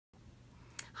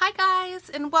Hi guys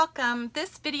and welcome.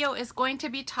 This video is going to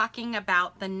be talking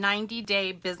about the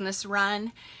 90-day business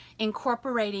run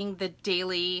incorporating the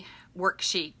daily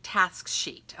worksheet, task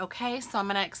sheet. Okay, so I'm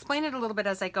going to explain it a little bit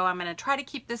as I go. I'm going to try to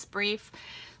keep this brief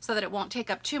so that it won't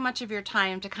take up too much of your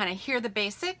time to kind of hear the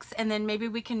basics, and then maybe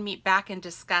we can meet back and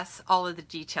discuss all of the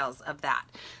details of that.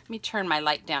 Let me turn my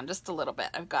light down just a little bit.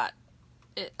 I've got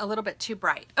it a little bit too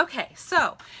bright. Okay,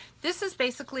 so this is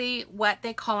basically what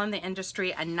they call in the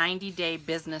industry a 90-day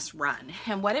business run.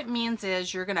 And what it means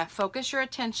is you're going to focus your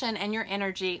attention and your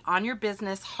energy on your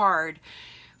business hard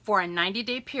for a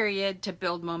 90-day period to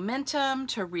build momentum,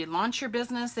 to relaunch your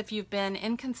business if you've been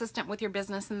inconsistent with your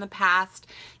business in the past,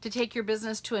 to take your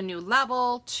business to a new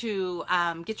level, to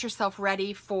get yourself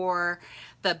ready for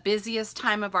the busiest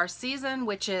time of our season,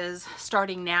 which is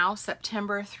starting now,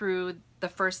 September through the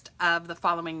first of the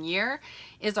following year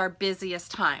is our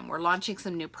busiest time. We're launching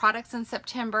some new products in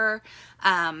September.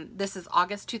 This is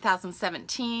August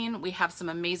 2017. We have some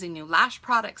amazing new lash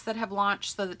products that have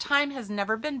launched. So the time has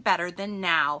never been better than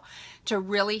now to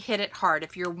really hit it hard.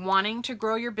 If you're wanting to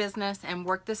grow your business and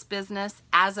work this business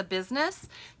as a business,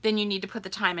 then you need to put the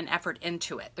time and effort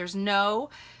into it. There's no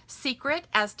secret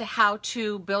as to how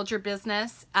to build your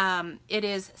business. It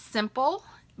is simple,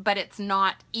 but it's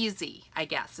not easy, I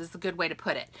guess, is a good way to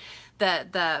put it.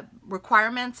 The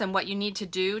requirements and what you need to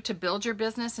do to build your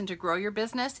business and to grow your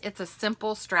business, it's a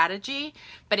simple strategy,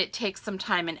 but it takes some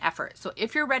time and effort. So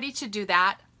if you're ready to do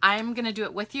that, I'm going to do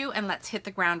it with you, and let's hit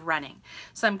the ground running.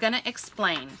 So I'm going to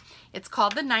explain. It's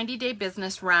called the 90-day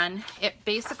business run. It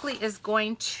basically is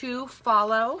going to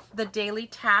follow the daily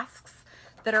tasks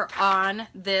that are on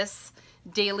this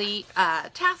daily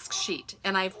task sheet,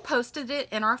 and I've posted it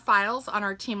in our files on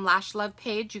our Team Lash Love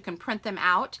page. You can print them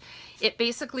out. It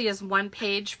basically is one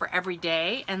page for every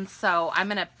day, and so I'm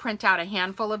going to print out a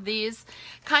handful of these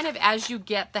kind of as you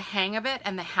get the hang of it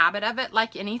and the habit of it.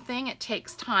 Like anything, it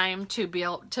takes time to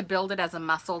build it as a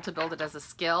muscle, to build it as a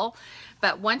skill,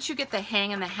 but once you get the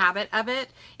hang and the habit of it,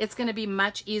 it's going to be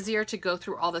much easier to go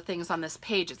through all the things on this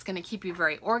page. It's going to keep you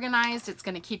very organized. It's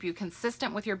going to keep you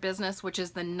consistent with your business, which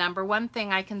is the number one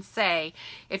thing I can say.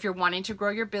 If you're wanting to grow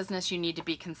your business, you need to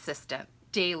be consistent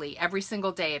daily, every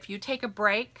single day. If you take a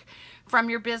break from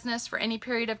your business for any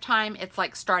period of time, it's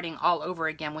like starting all over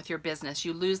again with your business.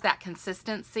 You lose that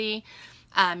consistency.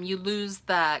 You lose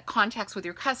the contacts with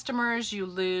your customers. You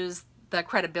lose the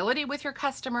credibility with your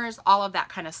customers, all of that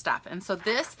kind of stuff. And so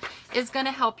this is going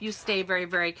to help you stay very,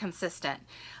 very consistent.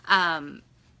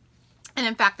 And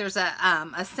in fact, there's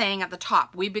a saying at the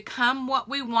top: we become what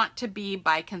we want to be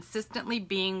by consistently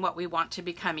being what we want to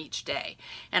become each day.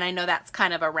 And I know that's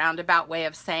kind of a roundabout way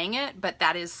of saying it, but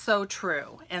that is so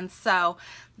true. And so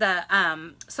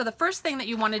the first thing that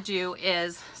you want to do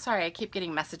is, sorry, I keep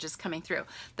getting messages coming through.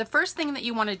 The first thing that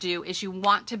you want to do is you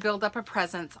want to build up a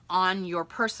presence on your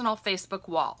personal Facebook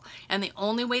wall. And the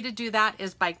only way to do that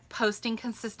is by posting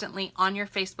consistently on your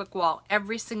Facebook wall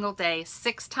every single day,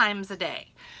 6 times a day.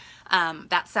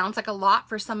 That sounds like a lot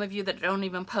for some of you that don't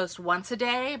even post once a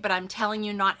day, but I'm telling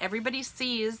you, not everybody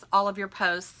sees all of your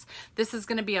posts. This is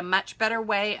going to be a much better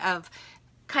way of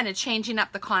kind of changing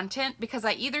up the content, because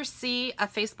I either see a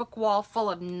Facebook wall full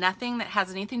of nothing that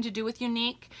has anything to do with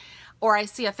unique, or I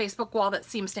see a Facebook wall that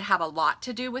seems to have a lot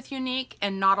to do with unique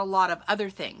and not a lot of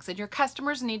other things. And your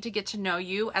customers need to get to know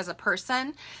you as a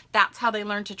person. That's how they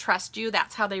learn to trust you.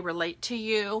 That's how they relate to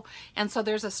you. And so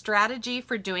there's a strategy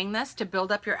for doing this to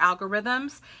build up your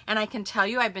algorithms. And I can tell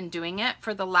you, I've been doing it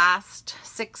for the last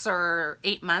 6 or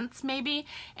 8 months maybe,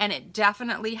 and it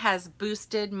definitely has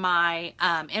boosted my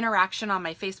interaction on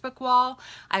my Facebook wall.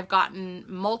 I've gotten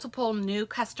multiple new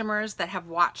customers that have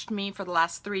watched me for the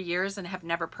last 3 years and have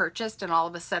never purchased, and all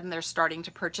of a sudden they're starting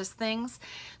to purchase things.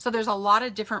 So there's a lot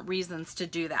of different reasons to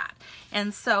do that.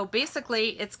 And so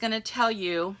basically it's going to tell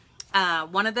you,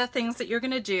 one of the things that you're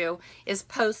going to do is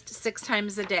post 6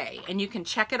 times a day, and you can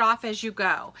check it off as you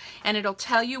go, and it'll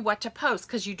tell you what to post,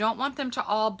 because you don't want them to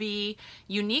all be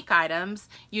unique items.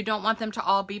 You don't want them to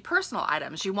all be personal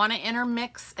items. You want to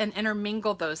intermix and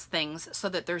intermingle those things so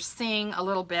that they're seeing a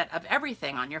little bit of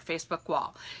everything on your Facebook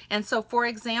wall. And so, for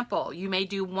example, you may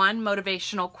do one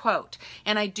motivational quote,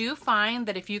 and I do find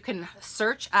that if you can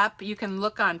search up, you can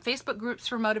look on Facebook groups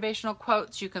for motivational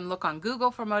quotes, you can look on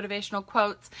Google for motivational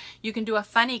quotes, you can do a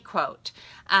funny quote,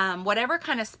 whatever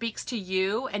kind of speaks to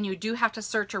you, and you do have to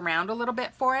search around a little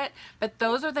bit for it, but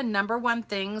those are the number one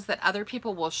things that other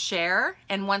people will share,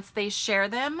 and once they share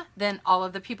them, then all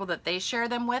of the people that they share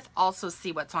them with also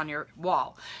see what's on your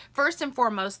wall. First and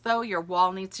foremost though, your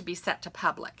wall needs to be set to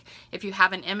public. If you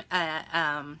have an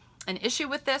an issue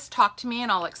with this, talk to me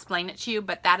and I'll explain it to you,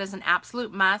 but that is an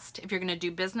absolute must if you're going to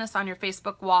do business on your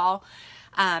Facebook wall.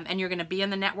 And you're going to be in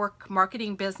the network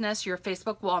marketing business, your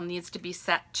Facebook wall needs to be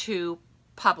set to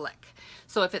public.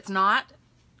 So if it's not,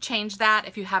 change that.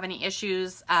 If you have any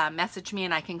issues, message me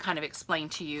and I can kind of explain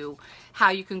to you how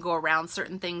you can go around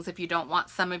certain things. If you don't want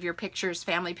some of your pictures,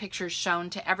 family pictures, shown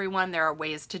to everyone, there are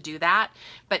ways to do that.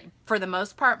 But for the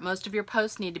most part, most of your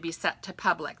posts need to be set to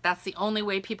public. That's the only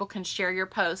way people can share your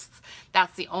posts.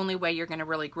 That's the only way you're going to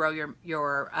really grow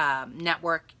your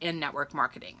network in network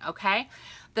marketing. Okay.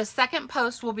 The second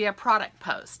post will be a product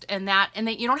post, and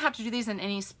you don't have to do these in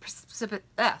any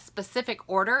specific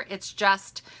order. It's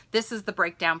just, this is the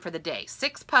breakdown for the day.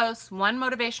 6 posts, 1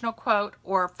 motivational quote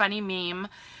or funny meme,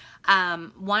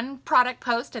 1 product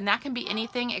post, and that can be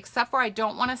anything except for I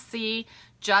don't want to see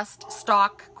just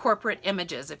stock corporate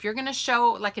images. If you're going to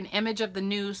show like an image of the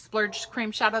new Splurge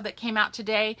cream shadow that came out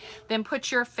today, then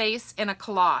put your face in a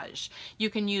collage. You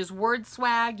can use word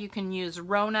swag, you can use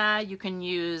Rona, you can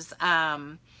use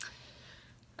oh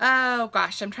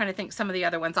gosh, I'm trying to think some of the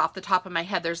other ones off the top of my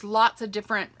head. There's lots of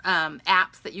different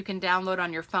apps that you can download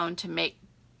on your phone to make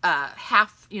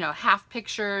half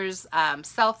pictures,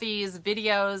 selfies,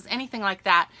 videos, anything like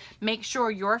that. Make sure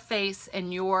your face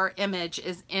and your image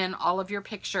is in all of your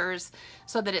pictures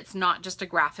so that it's not just a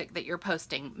graphic that you're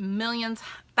posting. Millions,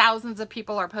 thousands of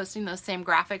people are posting those same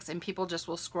graphics and people just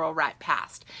will scroll right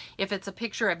past. If it's a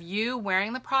picture of you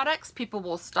wearing the products, people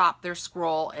will stop their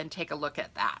scroll and take a look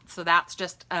at that. So that's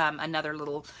just another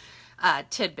little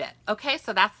tidbit. Okay,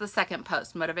 so that's the second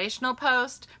post. Motivational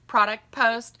post, product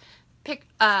post,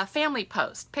 family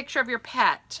post, picture of your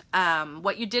pet,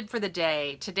 what you did for the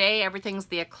day. Today everything's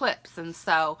the eclipse, and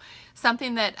so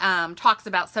something that talks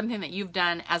about something that you've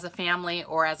done as a family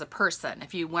or as a person.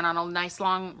 If you went on a nice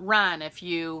long run, if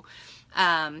you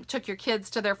took your kids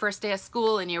to their first day of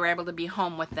school and you were able to be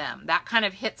home with them. That kind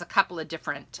of hits a couple of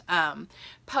different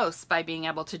posts by being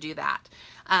able to do that.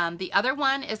 The other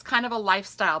one is kind of a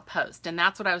lifestyle post, and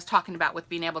that's what I was talking about with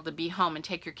being able to be home and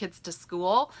take your kids to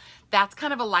school. That's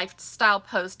kind of a lifestyle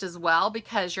post as well,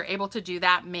 because you're able to do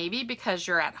that maybe because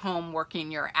you're at home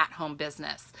working your at-home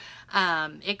business.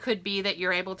 It could be that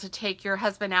you're able to take your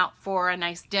husband out for a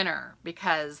nice dinner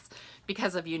because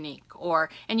of Unique,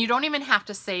 and you don't even have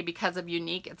to say because of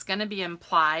Unique. It's going to be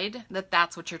implied that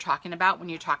that's what you're talking about when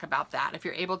you talk about that. If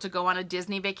you're able to go on a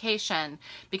Disney vacation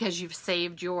because you've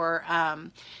saved your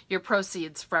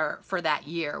proceeds for that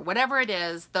year, whatever it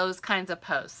is, those kinds of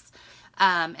posts.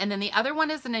 And then the other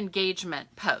one is an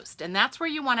engagement post, and that's where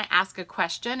you want to ask a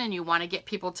question and you want to get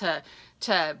people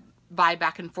to vie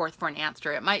back and forth for an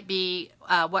answer. It might be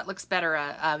what looks better,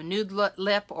 a nude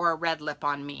lip or a red lip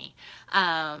on me.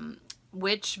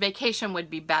 Which vacation would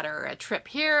be better, a trip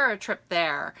here or a trip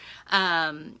there?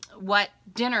 What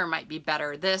dinner might be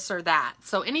better, this or that?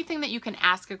 So anything that you can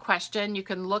ask a question, you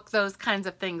can look those kinds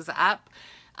of things up,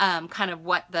 kind of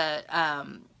what the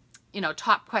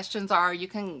top questions are. You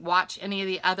can watch any of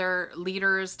the other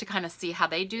leaders to kind of see how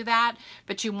they do that,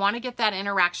 but you want to get that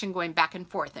interaction going back and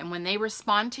forth. And when they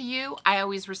respond to you, I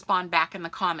always respond back in the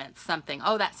comments something,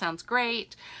 oh, that sounds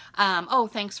great. Oh,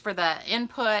 thanks for the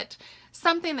input.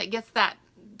 Something that gets that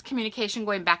communication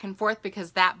going back and forth,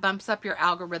 because that bumps up your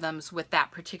algorithms with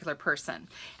that particular person.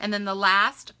 And then the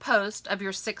last post of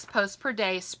your 6 posts per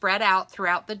day, spread out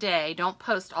throughout the day. Don't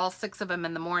post all 6 of them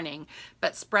in the morning,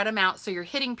 but spread them out so you're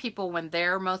hitting people when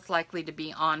they're most likely to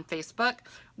be on Facebook.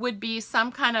 Would be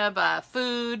some kind of a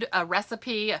food, a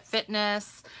recipe, a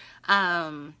fitness,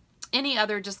 any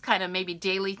other just kind of maybe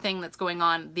daily thing that's going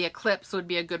on. The eclipse would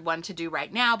be a good one to do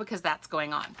right now because that's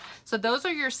going on. So those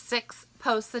are your 6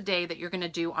 posts a day that you're going to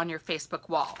do on your Facebook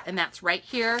wall, and that's right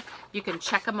here. You can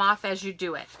check them off as you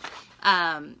do it.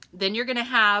 Then you're going to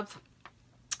have,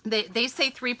 they say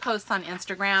 3 posts on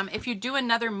Instagram. If you do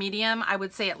another medium, I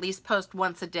would say at least post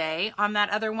once a day on that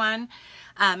other one.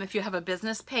 If you have a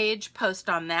business page, post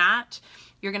on that.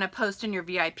 You're going to post in your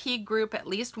VIP group at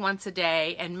least once a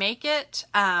day and make it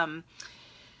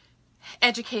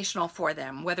educational for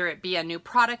them, whether it be a new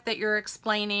product that you're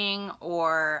explaining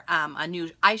or a new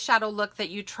eyeshadow look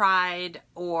that you tried,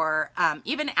 or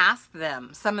even ask them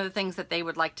some of the things that they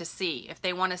would like to see. If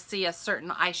they want to see a certain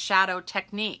eyeshadow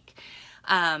technique,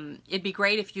 it'd be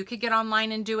great if you could get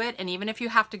online and do it. And even if you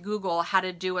have to Google how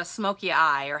to do a smoky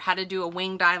eye or how to do a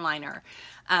winged eyeliner,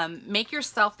 Make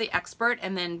yourself the expert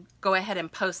and then go ahead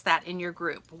and post that in your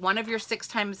group. One of your 6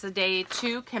 times a day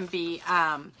too can be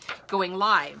going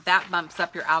live. That bumps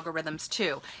up your algorithms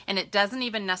too. And it doesn't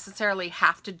even necessarily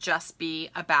have to just be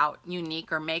about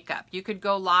Younique or makeup. You could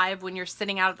go live when you're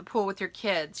sitting out at the pool with your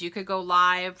kids. You could go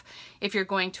live if you're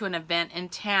going to an event in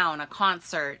town, a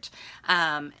concert.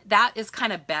 That is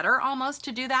kind of better almost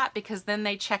to do that, because then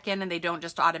they check in and they don't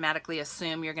just automatically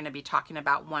assume you're going to be talking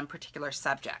about one particular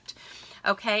subject.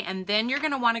 Okay, and then you're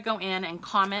going to want to go in and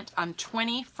comment on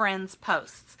 20 friends'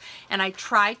 posts. And I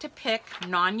try to pick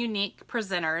non-Younique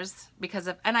presenters because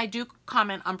of, and I do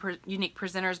comment on Younique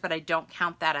presenters, but I don't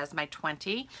count that as my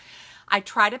 20. I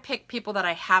try to pick people that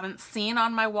I haven't seen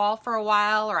on my wall for a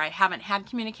while, or I haven't had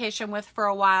communication with for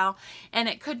a while. And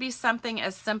it could be something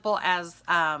as simple as,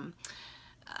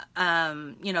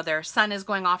 you know, their son is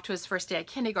going off to his first day of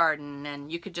kindergarten,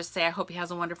 and you could just say, I hope he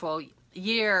has a wonderful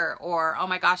year, or oh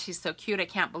my gosh, he's so cute, I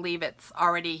can't believe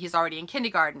he's already in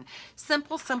kindergarten.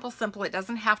 Simple, simple, simple. It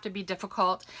doesn't have to be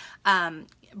difficult.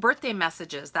 Birthday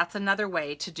messages, that's another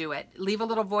way to do it. Leave a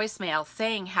little voicemail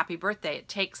saying happy birthday. It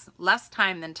takes less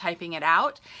time than typing it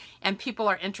out, and people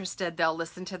are interested. They'll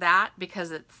listen to that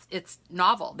because it's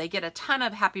novel. They get a ton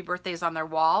of happy birthdays on their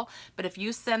wall, but if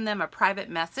you send them a private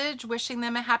message wishing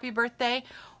them a happy birthday,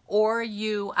 or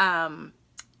you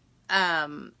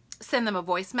send them a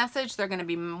voice message, they're going to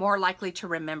be more likely to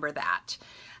remember that.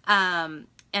 And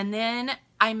then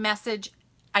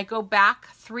I go back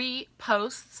 3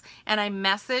 posts and I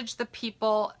message the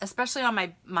people, especially on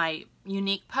my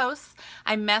Younique posts,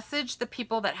 I message the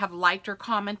people that have liked or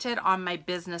commented on my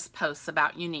business posts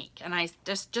about Younique. And I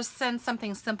just send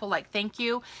something simple like, thank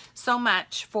you so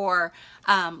much for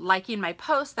liking my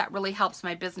post. That really helps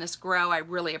my business grow. I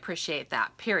really appreciate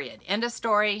that, period. End of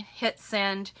story, hit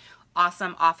send.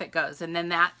 Awesome, off it goes. And then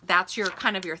that's your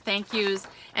kind of your thank yous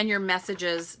and your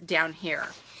messages down here.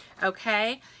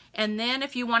 Okay. And then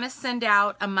if you want to send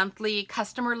out a monthly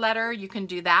customer letter, you can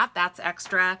do that. That's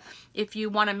extra. If you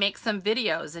want to make some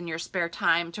videos in your spare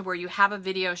time to where you have a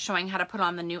video showing how to put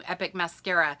on the new Epic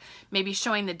mascara, maybe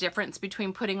showing the difference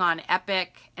between putting on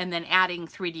Epic and then adding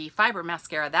 3D fiber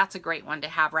mascara, that's a great one to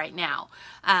have right now.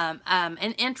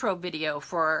 An intro video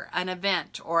for an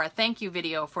event or a thank you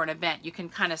video for an event, you can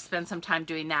kind of spend some time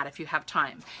doing that if you have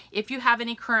time. If you have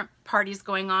any current parties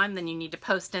going on, then you need to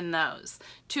post in those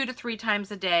 2 to 3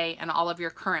 times a day and all of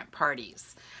your current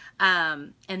parties.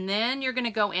 And then you're going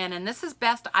to go in, and this is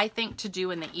best, I think, to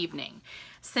do in the evening.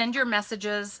 Send your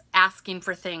messages asking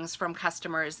for things from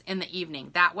customers in the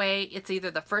evening. That way, it's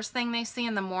either the first thing they see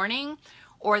in the morning,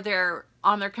 or they're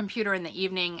on their computer in the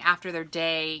evening after their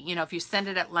day. You know, if you send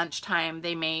it at lunchtime,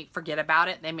 they may forget about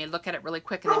it. They may look at it really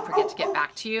quick and then forget to get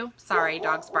back to you. Sorry,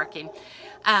 dog's barking.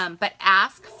 But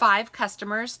ask 5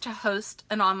 customers to host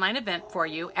an online event for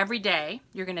you every day.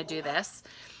 You're going to do this.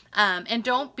 And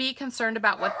don't be concerned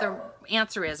about what the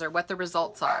answer is or what the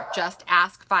results are. Just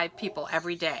ask 5 people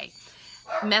every day.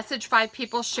 Message 5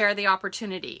 people, share the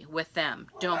opportunity with them.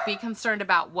 Don't be concerned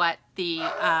about what the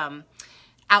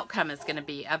outcome is going to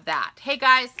be of that. Hey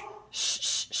guys, shh,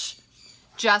 shh, shh.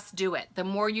 Just do it. The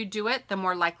more you do it, the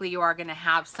more likely you are going to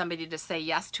have somebody to say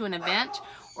yes to an event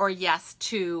or yes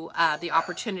to the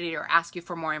opportunity or ask you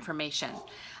for more information.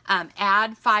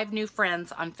 Add 5 new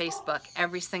friends on Facebook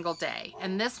every single day.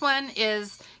 And this one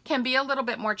can be a little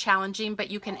bit more challenging, but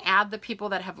you can add the people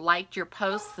that have liked your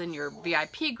posts in your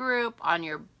VIP group, on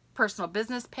your personal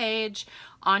business page,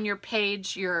 on your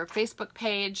page, your Facebook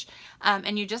page,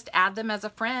 and you just add them as a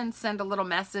friend, send a little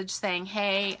message saying,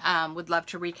 hey, would love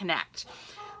to reconnect.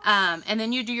 And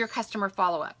then you do your customer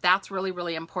follow-up. That's really,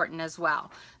 really important as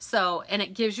well. So, and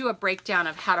it gives you a breakdown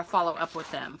of how to follow up with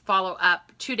them. Follow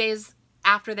up 2 days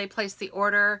after they place the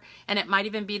order, and it might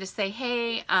even be to say,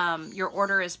 hey, your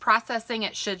order is processing,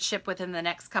 it should ship within the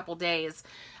next couple days.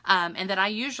 And then I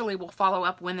usually will follow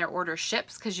up when their order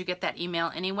ships, because you get that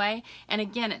email anyway. And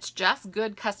again, it's just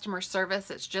good customer service.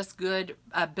 It's just good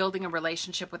building a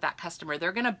relationship with that customer.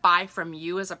 They're going to buy from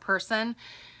you as a person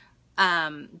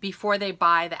before they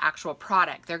buy the actual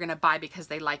product. They're going to buy because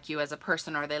they like you as a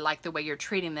person, or they like the way you're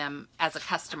treating them as a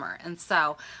customer. And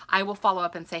so I will follow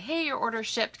up and say, hey, your order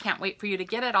shipped. Can't wait for you to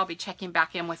get it. I'll be checking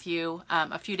back in with you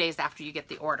a few days after you get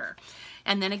the order.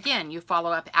 And then again, you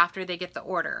follow up after they get the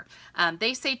order.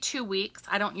 They say 2 weeks.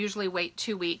 I don't usually wait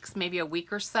 2 weeks, maybe a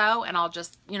week or so. And I'll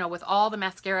just, you know, with all the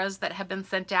mascaras that have been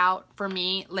sent out for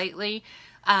me lately,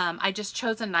 I just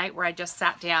chose a night where I just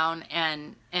sat down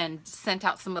and sent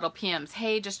out some little PMs.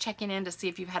 Hey, just checking in to see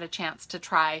if you've had a chance to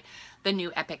try the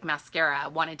new Epic mascara.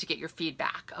 Wanted to get your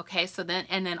feedback. Okay, so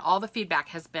then all the feedback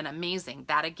has been amazing.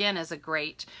 That again is a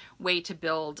great way to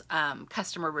build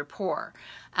customer rapport.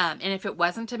 And if it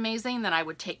wasn't amazing, then I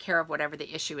would take care of whatever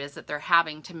the issue is that they're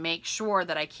having to make sure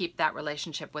that I keep that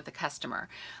relationship with the customer.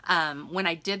 When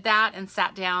I did that and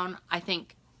sat down, I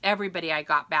think everybody I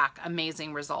got back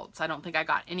amazing results. I don't think I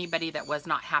got anybody that was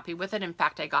not happy with it. In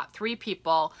fact, I got 3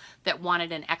 people that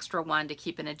wanted an extra one to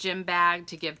keep in a gym bag,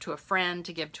 to give to a friend,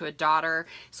 to give to a daughter.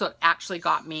 So it actually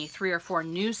got me 3 or 4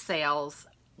 new sales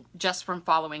just from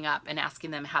following up and asking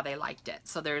them how they liked it.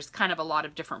 So there's kind of a lot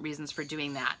of different reasons for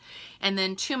doing that. And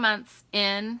then 2 months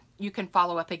in, you can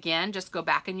follow up again. Just go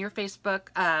back in your Facebook,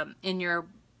 in your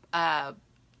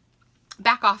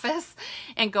back office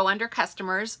and go under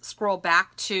customers, scroll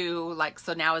back to like,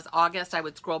 so now is August, I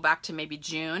would scroll back to maybe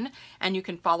June, and you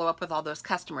can follow up with all those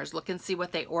customers. Look and see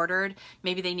what they ordered.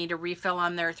 Maybe they need a refill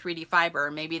on their 3D fiber.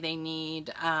 Maybe they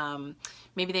need,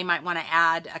 maybe they might want to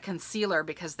add a concealer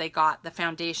because they got the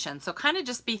foundation. So kind of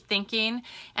just be thinking,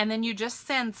 and then you just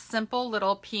send simple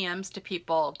little PMs to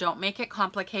people. Don't make it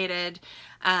complicated.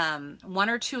 1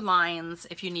 or 2 lines.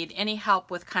 If you need any help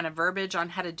with kind of verbiage on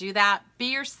how to do that, be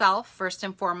yourself first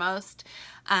and foremost.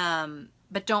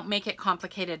 But don't make it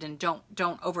complicated, and don't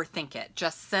overthink it.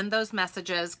 Just send those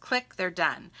messages, click, they're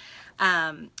done.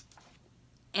 And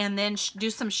then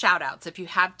do some shout outs. If you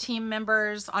have team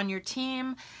members on your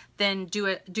team, then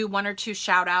do 1 or 2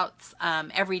 shout outs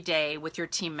every day with your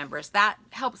team members. That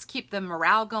helps keep the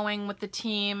morale going with the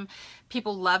team.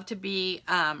 People love to be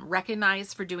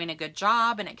recognized for doing a good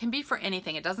job, and it can be for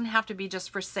anything. It doesn't have to be just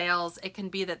for sales. It can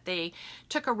be that they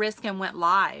took a risk and went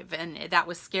live, and that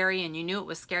was scary and you knew it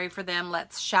was scary for them.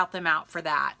 Let's shout them out for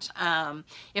that.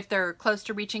 If they're close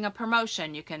to reaching a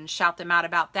promotion, you can shout them out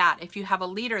about that. If you have a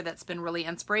leader that's been really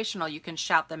inspirational, you can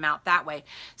shout them out that way.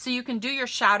 So you can do your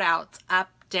shout outs up,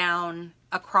 down,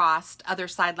 across, other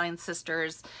sideline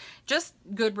sisters, just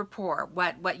good rapport.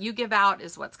 What you give out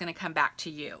is what's going to come back to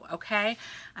you. Okay,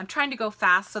 I'm trying to go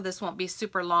fast so this won't be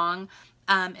super long.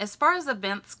 As far as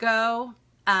events go,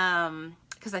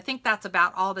 because I think that's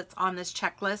about all that's on this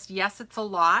checklist. Yes, it's a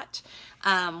lot.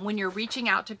 When you're reaching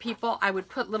out to people, I would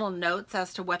put little notes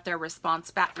as to what their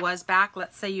response was back.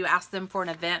 Let's say you asked them for an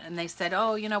event and they said,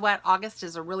 oh, you know what, August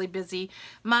is a really busy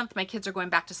month. My kids are going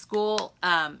back to school.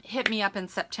 Hit me up in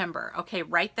September. Okay,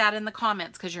 write that in the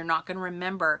comments because you're not going to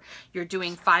remember. You're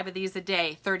doing 5 of these a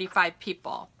day, 35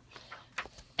 people.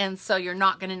 And so you're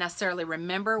not going to necessarily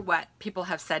remember what people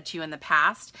have said to you in the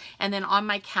past. And then on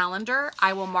my calendar,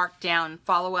 I will mark down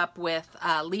follow up with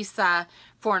Lisa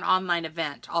for an online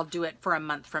event. I'll do it for a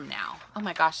month from now. Oh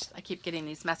my gosh, I keep getting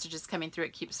these messages coming through.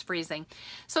 It keeps freezing.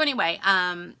 So anyway,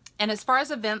 and as far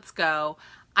as events go,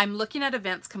 I'm looking at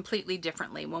events completely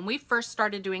differently. When we first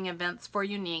started doing events for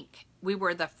Unique, we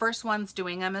were the first ones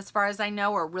doing them, as far as I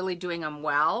know, or really doing them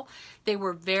well. They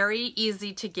were very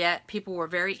easy to get. People were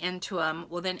very into them.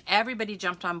 Well, then everybody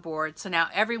jumped on board. So now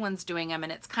everyone's doing them,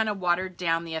 and it's kind of watered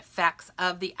down the effects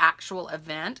of the actual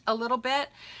event a little bit.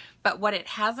 But what it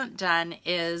hasn't done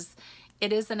is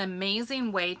it is an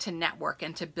amazing way to network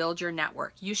and to build your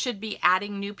network. You should be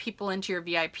adding new people into your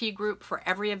VIP group for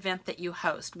every event that you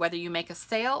host, whether you make a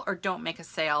sale or don't make a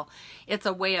sale. It's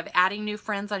a way of adding new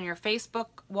friends on your Facebook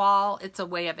wall. It's a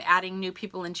way of adding new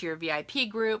people into your VIP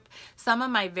group. Some of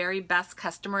my very best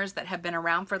customers that have been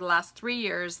around for the last 3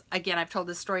 years, again, I've told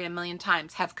this story a million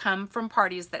times, have come from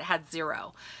parties that had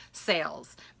 0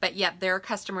 sales, but yet they're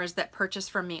customers that purchase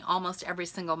from me almost every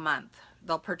single month.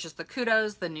 They'll purchase the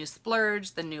Kudos, the new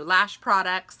Splurge, the new Lash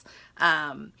products.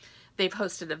 They've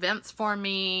hosted events for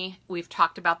me. We've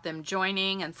talked about them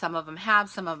joining, and some of them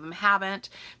have, some of them haven't,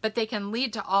 but they can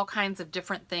lead to all kinds of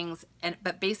different things.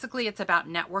 But basically it's about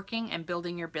networking and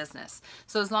building your business.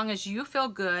 So as long as you feel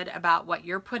good about what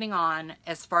you're putting on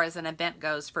as far as an event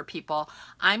goes for people,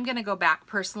 I'm going to go back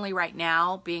personally right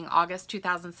now, being August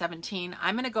 2017,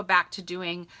 I'm going to go back to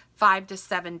doing 5 to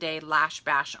 7 day lash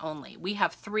bash only. We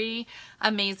have 3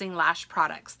 amazing lash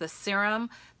products, the serum,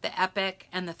 the Epic,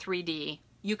 and the 3D.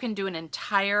 You can do an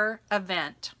entire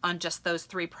event on just those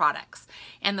 3 products.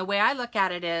 And the way I look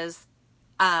at it is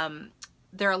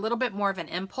they're a little bit more of an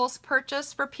impulse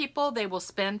purchase for people. They will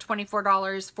spend $24,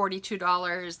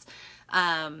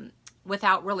 $42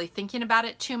 without really thinking about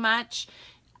it too much.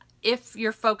 If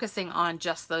you're focusing on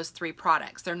just those 3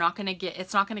 products, it's not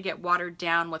going to get watered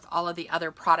down with all of the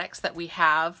other products that we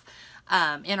have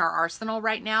in our arsenal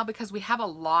right now because we have a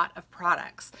lot of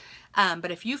products.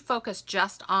 But if you focus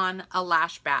just on a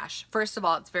lash bash, first of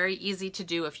all, it's very easy to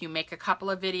do if you make a couple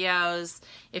of videos,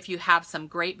 if you have some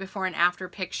great before and after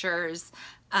pictures.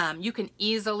 You can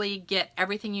easily get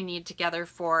everything you need together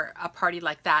for a party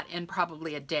like that in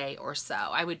probably a day or so.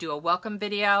 I would do a welcome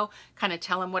video, kind of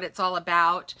tell them what it's all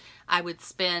about. I would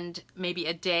spend maybe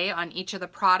a day on each of the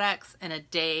products and a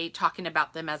day talking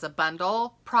about them as a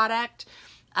bundle product.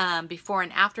 Before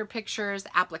and after pictures,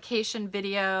 application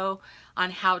video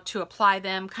on how to apply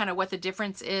them, kind of what the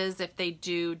difference is if they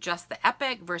do just the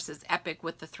Epic versus Epic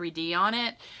with the 3D on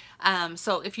it.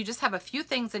 So if you just have a few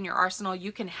things in your arsenal,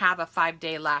 you can have a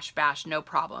 5-day lash bash, no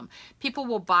problem. People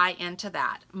will buy into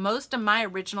that. Most of my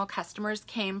original customers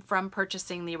came from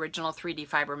purchasing the original 3D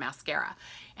fiber mascara.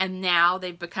 And now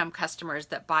they've become customers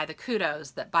that buy the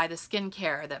Kudos, that buy the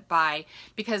skincare, that buy,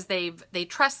 because they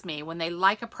trust me. When they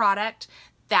like a product,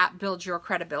 that builds your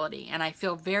credibility. And I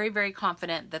feel very, very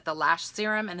confident that the lash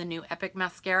serum and the new Epic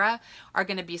mascara are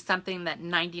going to be something that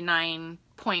 99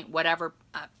 point whatever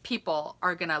people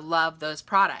are going to love those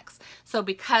products. So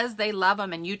because they love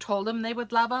them and you told them they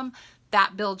would love them,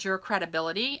 that builds your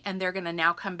credibility, and they're going to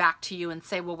now come back to you and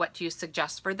say, well, what do you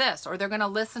suggest for this? Or they're going to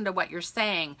listen to what you're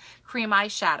saying. Cream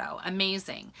eyeshadow,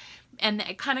 amazing. And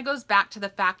it kind of goes back to the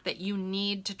fact that you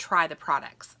need to try the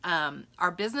products.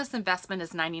 Our business investment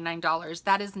is $99.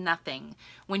 That is nothing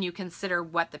when you consider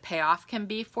what the payoff can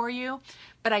be for you.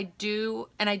 But I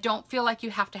don't feel like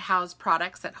you have to house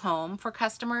products at home for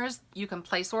customers. You can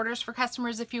place orders for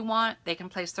customers if you want. They can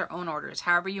place their own orders,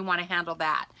 however you want to handle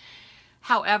that.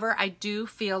 However, I do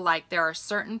feel like there are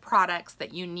certain products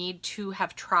that you need to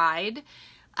have tried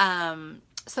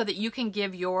so that you can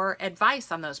give your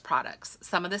advice on those products.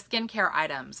 Some of the skincare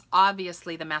items,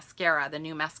 obviously the mascara, the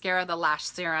new mascara, the lash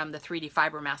serum, the 3D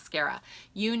fiber mascara.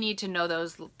 You need to know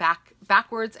those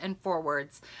backwards and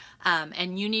forwards,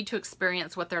 and you need to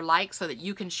experience what they're like so that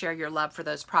you can share your love for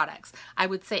those products. I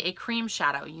would say a cream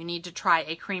shadow. You need to try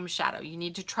a cream shadow. You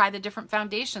need to try the different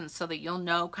foundations so that you'll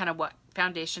know kind of what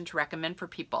foundation to recommend for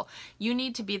people. You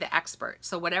need to be the expert.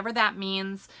 So whatever that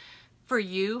means for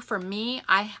you, for me,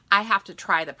 I have to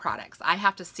try the products. I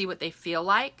have to see what they feel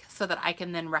like so that I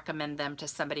can then recommend them to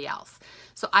somebody else.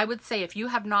 So I would say if you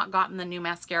have not gotten the new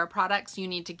mascara products, you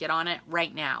need to get on it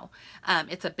right now.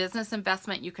 It's a business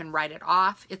investment. You can write it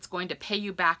off. It's going to pay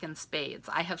you back in spades.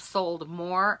 I have sold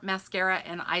more mascara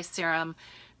and eye serum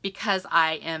because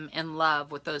I am in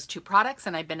love with those two products,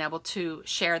 and I've been able to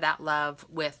share that love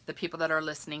with the people that are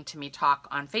listening to me talk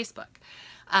on Facebook.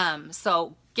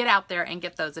 So get out there and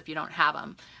get those if you don't have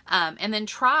them. And then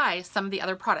try some of the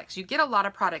other products. You get a lot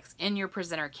of products in your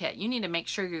presenter kit. You need to make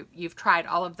sure you've tried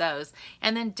all of those,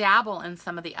 and then dabble in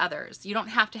some of the others. You don't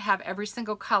have to have every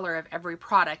single color of every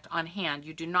product on hand.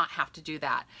 You do not have to do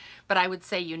that. But I would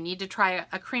say you need to try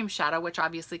a cream shadow, which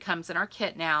obviously comes in our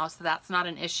kit now, so that's not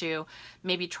an issue.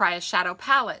 Maybe try a shadow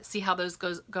palette, see how those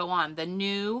go on. The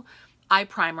new eye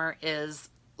primer is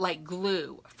like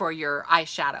glue for your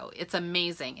eyeshadow. It's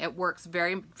amazing. It works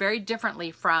very, very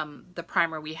differently from the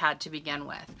primer we had to begin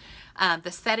with.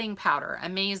 The setting powder,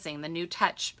 amazing. The new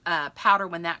touch powder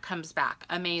when that comes back,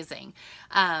 amazing.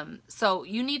 So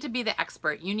you need to be the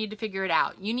expert. You need to figure it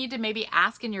out. You need to maybe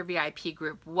ask in your VIP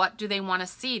group, what do they want to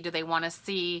see? Do they want to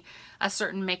see a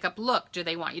certain makeup look? Do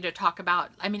they want you to talk about,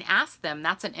 I mean, ask them.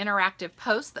 That's an interactive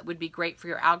post that would be great for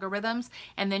your algorithms.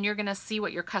 And then you're going to see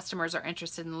what your customers are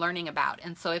interested in learning about.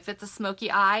 And so if it's a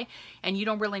smoky eye and you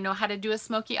don't really know how to do a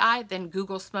smoky eye, then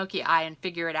Google smoky eye and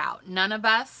figure it out. None of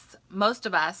us, most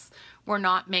of us, we're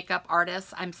not makeup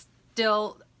artists. I'm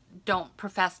still don't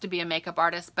profess to be a makeup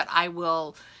artist, but I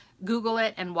will Google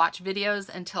it and watch videos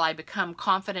until I become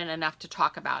confident enough to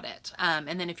talk about it.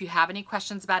 And then if you have any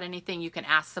questions about anything, you can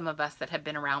ask some of us that have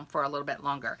been around for a little bit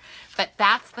longer. But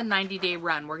that's the 90-day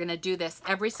run. We're going to do this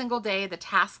every single day. The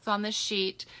tasks on this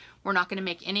sheet, we're not going to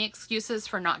make any excuses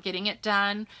for not getting it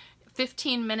done.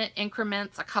 15-minute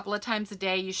increments a couple of times a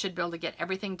day. You should be able to get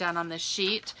everything done on this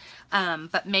sheet,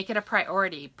 but make it a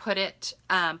priority. Put it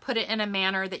in a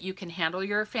manner that you can handle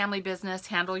your family business,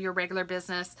 handle your regular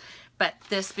business, but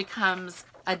this becomes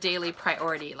a daily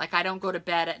priority. Like, I don't go to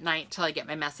bed at night till I get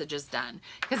my messages done,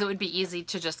 because it would be easy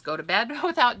to just go to bed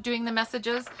without doing the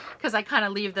messages, because I kind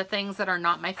of leave the things that are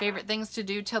not my favorite things to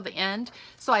do till the end.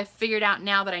 So I've figured out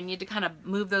now that I need to kind of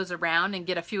move those around and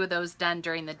get a few of those done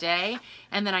during the day,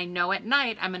 and then I know at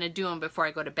night I'm going to do them before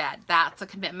I go to bed. That's a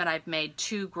commitment I've made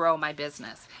to grow my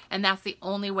business, and that's the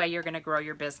only way you're going to grow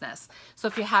your business. So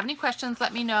if you have any questions,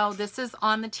 let me know. This is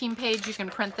on the team page. You can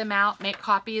print them out, make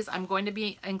copies. I'm going to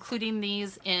be including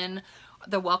these in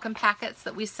the welcome packets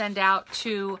that we send out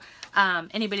to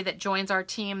anybody that joins our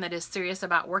team that is serious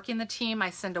about working the team. I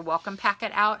send a welcome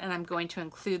packet out, and I'm going to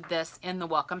include this in the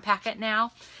welcome packet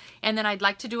now. And then I'd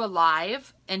like to do a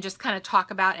live and just kind of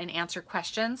talk about and answer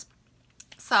questions.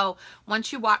 So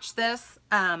once you watch this,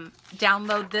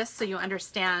 download this so you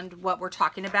understand what we're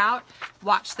talking about.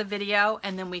 Watch the video,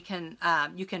 and then we can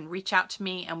you can reach out to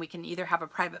me, and we can either have a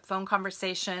private phone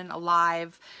conversation, a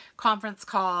live conference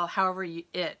call, however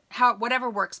whatever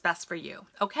works best for you.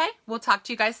 Okay, we'll talk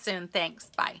to you guys soon.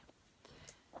 Thanks. Bye.